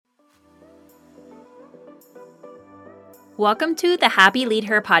Welcome to the Happy Lead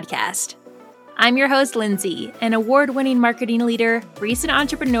Her podcast. I'm your host, Lindsay, an award-winning marketing leader, recent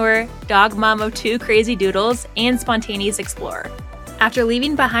entrepreneur, dog mom of 2 crazy doodles, and spontaneous explorer. After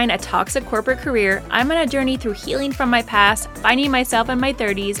leaving behind a toxic corporate career, I'm on a journey through healing from my past, finding myself in my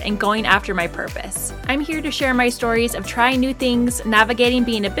 30s, and going after my purpose. I'm here to share my stories of trying new things, navigating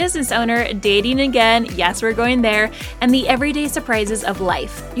being a business owner, dating again, yes, we're going there, and the everyday surprises of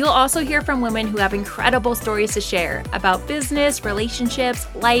life. You'll also hear from women who have incredible stories to share about business, relationships,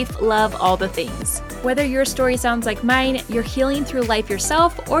 life, love, all the things. Whether your story sounds like mine, you're healing through life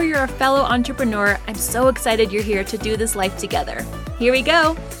yourself, or you're a fellow entrepreneur, I'm so excited you're here to do this life together. Here we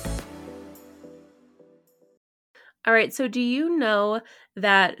go. All right, so do you know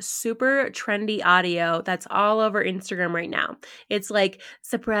that super trendy audio that's all over Instagram right now? It's like,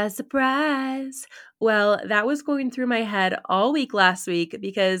 surprise, surprise. Well, that was going through my head all week last week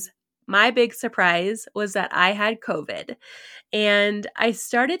because my big surprise was that I had COVID. And I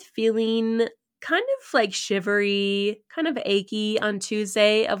started feeling kind of like shivery, kind of achy on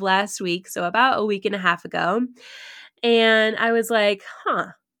Tuesday of last week, so about a week and a half ago. And I was like,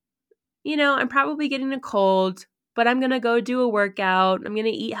 I'm probably getting a cold, but I'm going to go do a workout. I'm going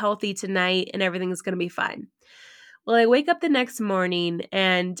to eat healthy tonight and everything's going to be fine. Well, I wake up the next morning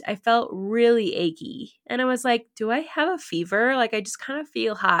and I felt really achy. And I was like, do I have a fever? Like, I just kind of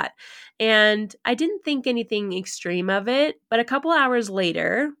feel hot. And I didn't think anything extreme of it. But a couple hours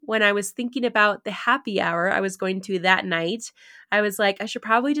later, when I was thinking about the happy hour I was going to that night, I was like, I should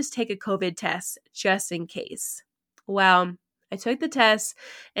probably just take a COVID test just in case. Well, I took the test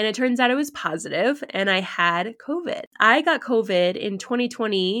and it turns out it was positive and I had COVID. I got COVID in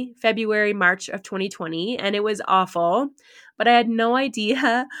 2020, February, March of 2020, and it was awful, but I had no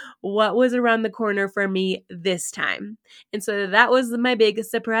idea what was around the corner for me this time. And so that was my big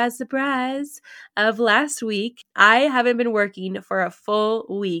surprise of last week. I haven't been working for a full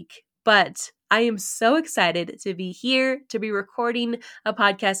week, but I am so excited to be here to be recording a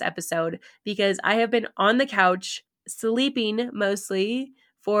podcast episode because I have been on the couch sleeping mostly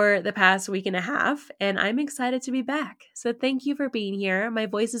for the past week and a half, and I'm excited to be back. So thank you for being here. My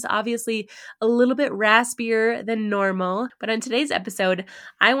voice is obviously a little bit raspier than normal, but on today's episode,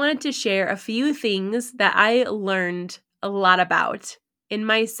 I wanted to share a few things that I learned a lot about in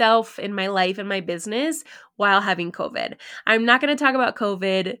myself, in my life, in my business while having COVID. I'm not going to talk about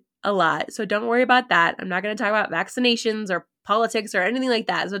COVID a lot, so don't worry about that. I'm not going to talk about vaccinations or politics or anything like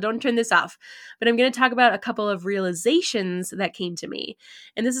that, so don't turn this off. But I'm going to talk about a couple of realizations that came to me.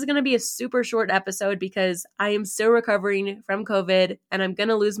 And this is going to be a super short episode because I am still recovering from COVID and I'm going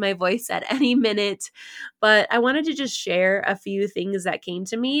to lose my voice at any minute. But I wanted to just share a few things that came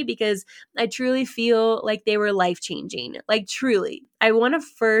to me because I truly feel like they were life-changing. Like truly. I want to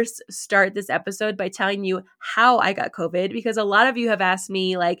first start this episode by telling you how I got COVID because a lot of you have asked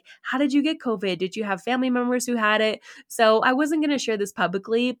me like, how did you get COVID? Did you have family members who had it? So I wasn't going to share this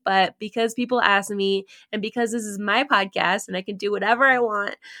publicly, but because people asked me and because this is my podcast and I can do whatever I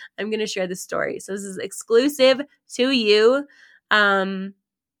want, I'm going to share this story. So this is exclusive to you.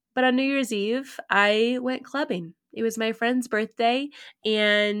 But on New Year's Eve, I went clubbing. It was my friend's birthday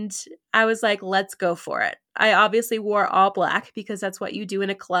and I was like, let's go for it. I obviously wore all black because that's what you do in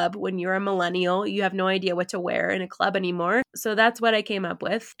a club when you're a millennial. You have no idea what to wear in a club anymore. So that's what I came up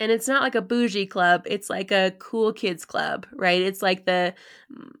with. And it's not like a bougie club. It's like a cool kids club, right? It's like I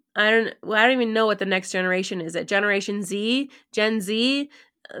don't even know what the next generation is. It Generation Z, Gen Z?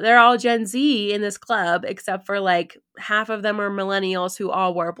 They're all Gen Z in this club, except for like half of them are millennials who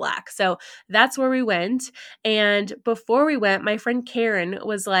all wore black. So that's where we went. And before we went, my friend Karen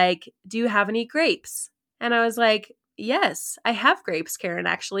was like, do you have any grapes? And I was like, yes, I have grapes, Karen,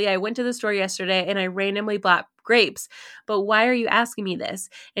 actually. I went to the store yesterday and I randomly bought grapes. But why are you asking me this?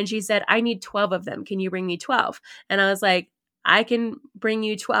 And she said, I need 12 of them. Can you bring me 12? And I was like, I can bring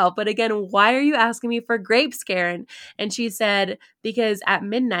you 12. But again, why are you asking me for grapes, Karen? And she said, because at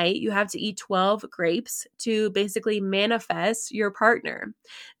midnight, you have to eat 12 grapes to basically manifest your partner.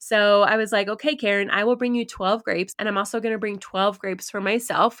 So I was like, okay, Karen, I will bring you 12 grapes. And I'm also going to bring 12 grapes for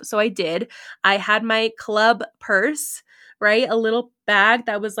myself. So I did. I had my club purse, right? A little bag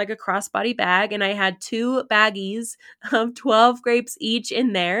that was like a crossbody bag. And I had 2 baggies of 12 grapes each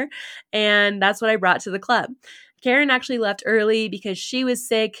in there. And that's what I brought to the club. Karen actually left early because she was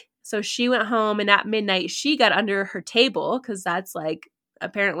sick. So she went home and at midnight she got under her table because that's like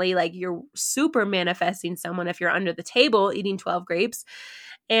apparently like you're super manifesting someone if you're under the table eating 12 grapes.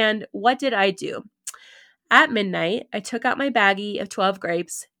 And what did I do? At midnight, I took out my baggie of 12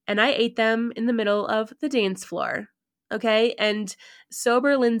 grapes and I ate them in the middle of the dance floor. Okay. And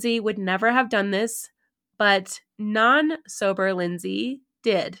sober Lindsay would never have done this, but non-sober Lindsay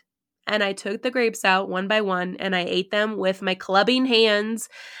did. And I took the grapes out one by one and I ate them with my clubbing hands,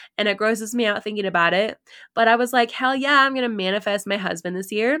 and it grosses me out thinking about it. But I was like, hell yeah, I'm going to manifest my husband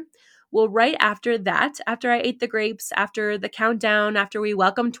this year. Well, right after that, after I ate the grapes, after the countdown, after we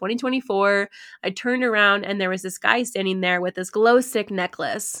welcomed 2024, I turned around and there was this guy standing there with this glow stick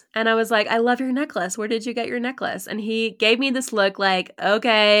necklace. And I was like, I love your necklace. Where did you get your necklace? And he gave me this look like,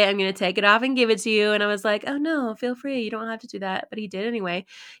 okay, I'm going to take it off and give it to you. And I was like, oh no, feel free. You don't have to do that. But he did anyway.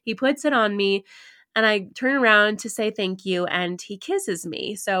 He puts it on me. And I turn around to say thank you, and he kisses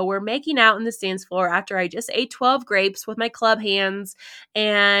me. So we're making out on the dance floor after I just ate 12 grapes with my club hands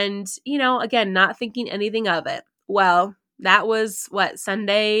and, again, not thinking anything of it. Well, that was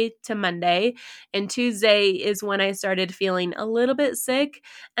Sunday to Monday, and Tuesday is when I started feeling a little bit sick.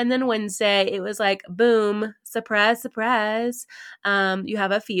 And then Wednesday, it was like, boom, surprise, surprise. You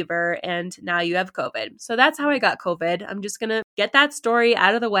have a fever and now you have COVID. So that's how I got COVID. I'm just going to get that story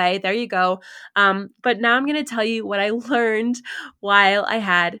out of the way. There you go. But now I'm going to tell you what I learned while I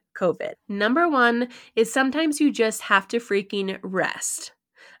had COVID. Number one is sometimes you just have to freaking rest.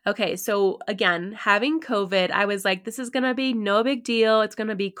 Okay, so again, having COVID, I was like, this is going to be no big deal. It's going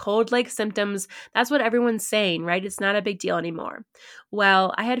to be cold-like symptoms. That's what everyone's saying, right? It's not a big deal anymore.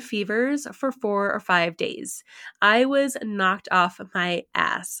 Well, I had fevers for 4 or 5 days. I was knocked off my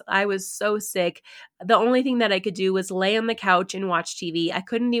ass. I was so sick. The only thing that I could do was lay on the couch and watch TV. I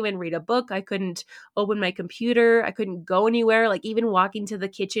couldn't even read a book. I couldn't open my computer. I couldn't go anywhere, like even walking to the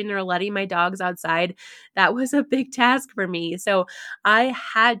kitchen or letting my dogs outside. That was a big task for me. So I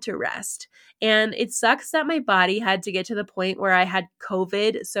had to rest. And it sucks that my body had to get to the point where I had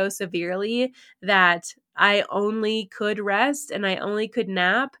COVID so severely that I only could rest and I only could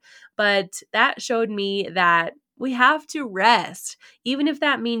nap. But that showed me that we have to rest, even if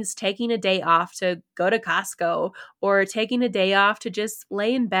that means taking a day off to go to Costco, or taking a day off to just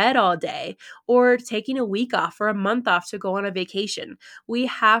lay in bed all day, or taking a week off or a month off to go on a vacation. We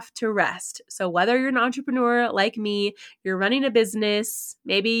have to rest. So whether you're an entrepreneur like me, you're running a business,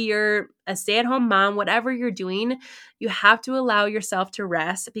 maybe you're a stay-at-home mom, whatever you're doing, you have to allow yourself to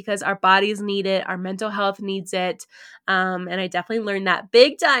rest because our bodies need it, our mental health needs it. And I definitely learned that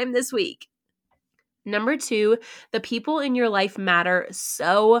big time this week. Number two, the people in your life matter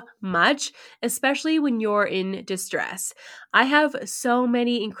so much, especially when you're in distress. I have so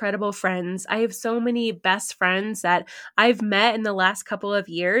many incredible friends. I have so many best friends that I've met in the last couple of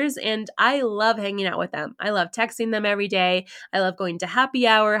years, and I love hanging out with them. I love texting them every day. I love going to happy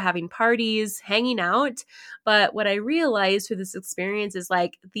hour, having parties, hanging out. But what I realized through this experience is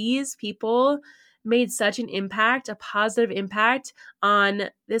like these people made such an impact, a positive impact on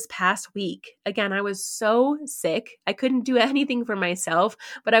this past week. Again, I was so sick. I couldn't do anything for myself,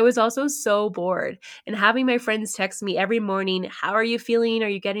 but I was also so bored. And having my friends text me every morning, how are you feeling? Are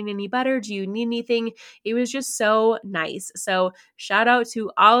you getting any better? Do you need anything? It was just so nice. So shout out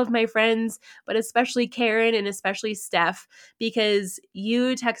to all of my friends, but especially Karen and especially Steph, because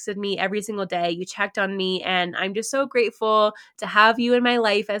you texted me every single day. You checked on me, and I'm just so grateful to have you in my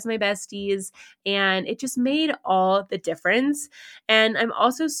life as my besties. And it just made all the difference. And I'm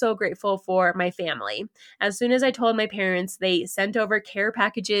also so grateful for my family. As soon as I told my parents, they sent over care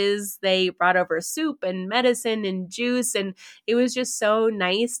packages. They brought over soup and medicine and juice. And it was just so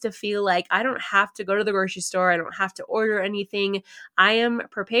nice to feel like I don't have to go to the grocery store. I don't have to order anything. I am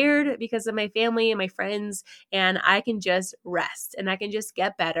prepared because of my family and my friends, and I can just rest and I can just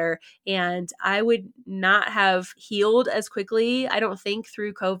get better. And I would not have healed as quickly, I don't think,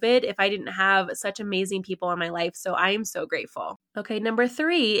 through COVID if I didn't have such amazing people in my life. So I am so grateful. Okay, number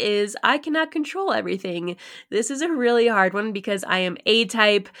three is I cannot control everything. This is a really hard one because I am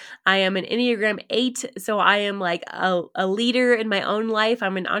A-type. I am an Enneagram 8, so I am like a leader in my own life.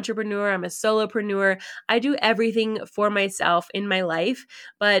 I'm an entrepreneur. I'm a solopreneur. I do everything for myself in my life,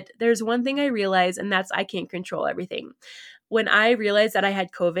 but there's one thing I realize, and that's I can't control everything. When I realized that I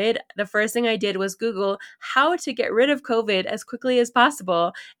had COVID, the first thing I did was Google how to get rid of COVID as quickly as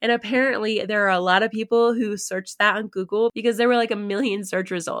possible. And apparently there are a lot of people who searched that on Google because there were like a million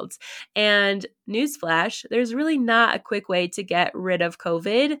search results. And newsflash, there's really not a quick way to get rid of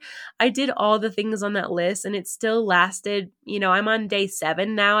COVID. I did all the things on that list and it still lasted, I'm on day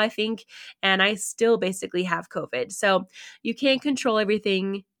 7 now, I think, and I still basically have COVID. So you can't control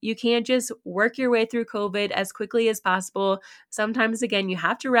everything. You can't just work your way through COVID as quickly as possible. Sometimes, again, you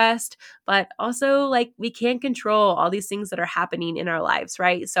have to rest, but also we can't control all these things that are happening in our lives,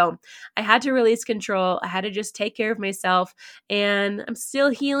 right? So I had to release control. I had to just take care of myself, and I'm still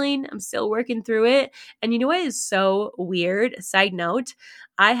healing. I'm still working through it. And you know what is so weird? Side note,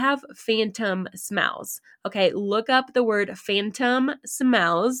 I have phantom smells. Okay, look up the word phantom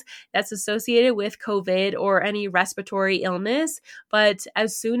smells. That's associated with COVID or any respiratory illness. But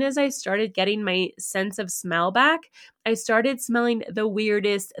as soon as I started getting my sense of smell back, I started smelling the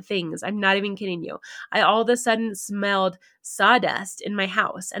weirdest things. I'm not even kidding you. I all of a sudden smelled sawdust in my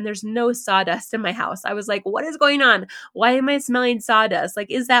house, and there's no sawdust in my house. I was like, what is going on? Why am I smelling sawdust? Like,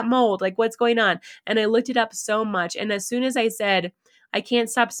 is that mold? Like, what's going on? And I looked it up so much. And as soon as I said, I can't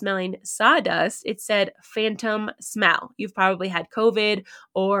stop smelling sawdust, it said phantom smell. You've probably had COVID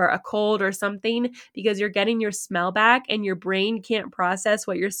or a cold or something because you're getting your smell back and your brain can't process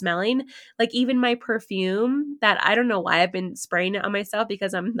what you're smelling. Like even my perfume that I don't know why I've been spraying it on myself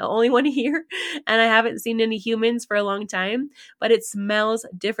because I'm the only one here and I haven't seen any humans for a long time, but it smells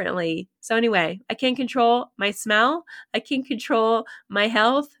differently. So anyway, I can't control my smell. I can't control my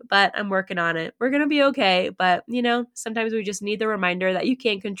health, but I'm working on it. We're going to be okay. But sometimes we just need the reminder that you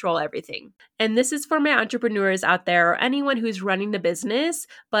can't control everything. And this is for my entrepreneurs out there or anyone who's running the business,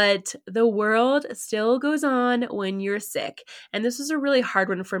 but the world still goes on when you're sick. And this was a really hard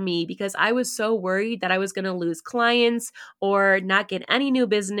one for me because I was so worried that I was going to lose clients or not get any new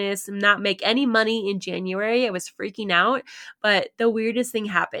business, not make any money in January. I was freaking out. But the weirdest thing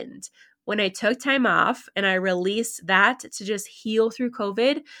happened. When I took time off and I released that to just heal through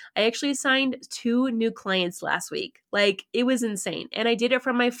COVID, I actually signed 2 new clients last week. Like it was insane. And I did it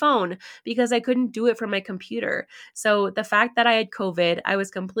from my phone because I couldn't do it from my computer. So the fact that I had COVID, I was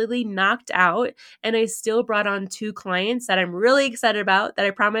completely knocked out and I still brought on 2 clients that I'm really excited about that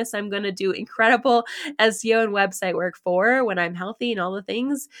I promise I'm going to do incredible SEO and website work for when I'm healthy and all the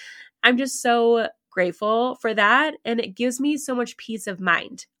things. I'm just so grateful for that. And it gives me so much peace of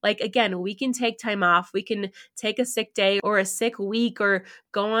mind. Like, again, we can take time off. We can take a sick day or a sick week or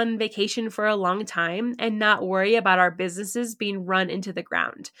go on vacation for a long time and not worry about our businesses being run into the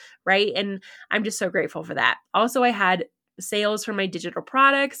ground, right? And I'm just so grateful for that. Also, I had sales for my digital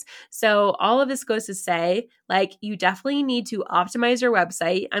products. So all of this goes to say, like, you definitely need to optimize your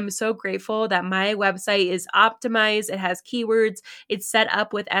website. I'm so grateful that my website is optimized. It has keywords. It's set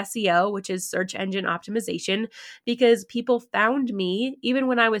up with SEO, which is search engine optimization, because people found me even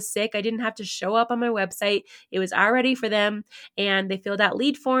when I was sick. I didn't have to show up on my website. It was already for them, and they filled out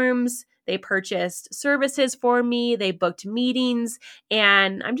lead forms. They purchased services for me. They booked meetings,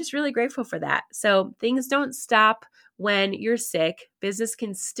 and I'm just really grateful for that. So things don't stop when you're sick. Business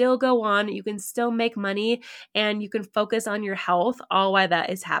can still go on. You can still make money and you can focus on your health all while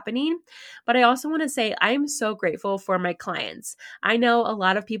that is happening. But I also want to say I'm so grateful for my clients. I know a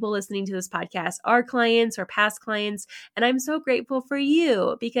lot of people listening to this podcast are clients or past clients, and I'm so grateful for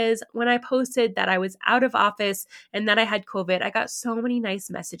you because when I posted that I was out of office and that I had COVID, I got so many nice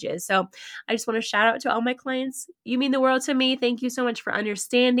messages. So I just want to shout out to all my clients. You mean the world to me. Thank you so much for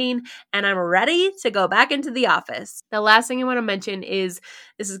understanding, and I'm ready to go back into the office. The last thing I want to mention is,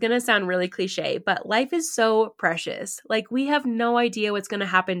 this is going to sound really cliche, but life is so precious. Like we have no idea what's going to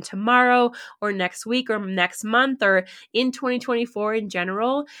happen tomorrow or next week or next month or in 2024 in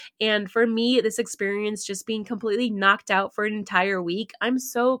general. And for me, this experience just being completely knocked out for an entire week, I'm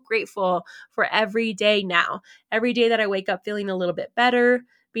so grateful for every day now. Every day that I wake up feeling a little bit better,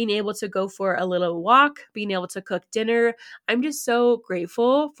 being able to go for a little walk, being able to cook dinner. I'm just so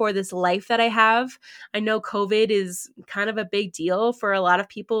grateful for this life that I have. I know COVID is kind of a big deal for a lot of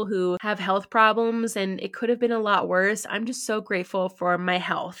people who have health problems, and it could have been a lot worse. I'm just so grateful for my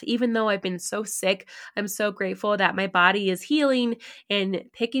health. Even though I've been so sick, I'm so grateful that my body is healing and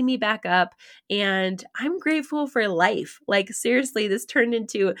picking me back up. And I'm grateful for life. Like seriously, this turned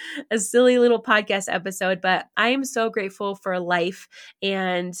into a silly little podcast episode, but I am so grateful for life.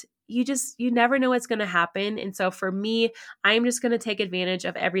 And you never know what's going to happen. And so for me, I'm just going to take advantage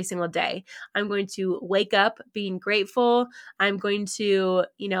of every single day. I'm going to wake up being grateful. I'm going to,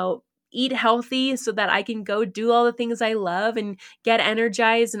 eat healthy so that I can go do all the things I love and get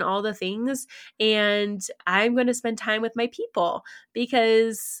energized and all the things. And I'm going to spend time with my people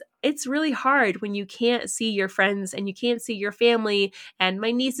because it's really hard when you can't see your friends and you can't see your family and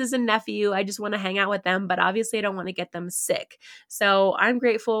my nieces and nephew. I just want to hang out with them, but obviously I don't want to get them sick. So I'm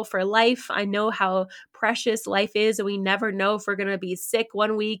grateful for life. I know how precious life is, and we never know if we're going to be sick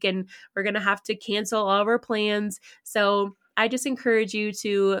one week and we're going to have to cancel all of our plans. So I just encourage you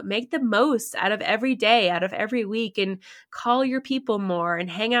to make the most out of every day, out of every week, and call your people more and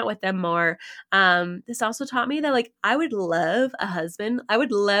hang out with them more. This also taught me that like I would love a husband. I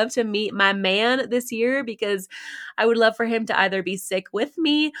would love to meet my man this year because I would love for him to either be sick with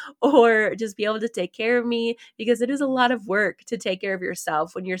me or just be able to take care of me, because it is a lot of work to take care of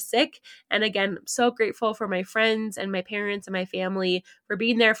yourself when you're sick. And again, I'm so grateful for my friends and my parents and my family for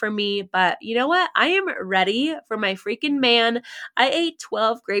being there for me. But you know what? I am ready for my freaking man. I ate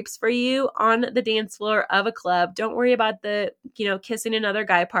 12 grapes for you on the dance floor of a club. Don't worry about the, kissing another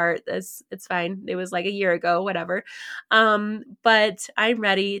guy part. It's fine. It was like a year ago, whatever. But I'm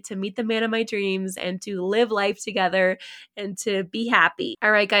ready to meet the man of my dreams and to live life together and to be happy.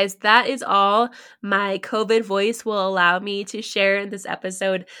 All right, guys, that is all my COVID voice will allow me to share in this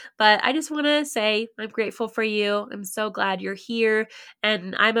episode. But I just want to say I'm grateful for you. I'm so glad you're here,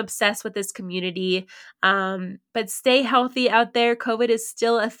 and I'm obsessed with this community. But stay healthy out there. COVID is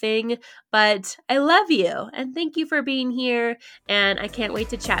still a thing, but I love you and thank you for being here, and I can't wait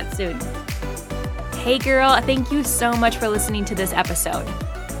to chat soon. Hey girl, thank you so much for listening to this episode.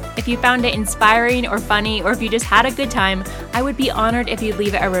 If you found it inspiring or funny, or if you just had a good time, I would be honored if you'd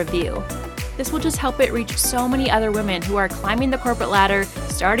leave it a review. This will just help it reach so many other women who are climbing the corporate ladder,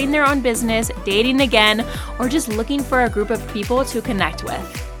 starting their own business, dating again, or just looking for a group of people to connect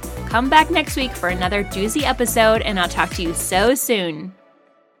with. Come back next week for another juicy episode, and I'll talk to you so soon.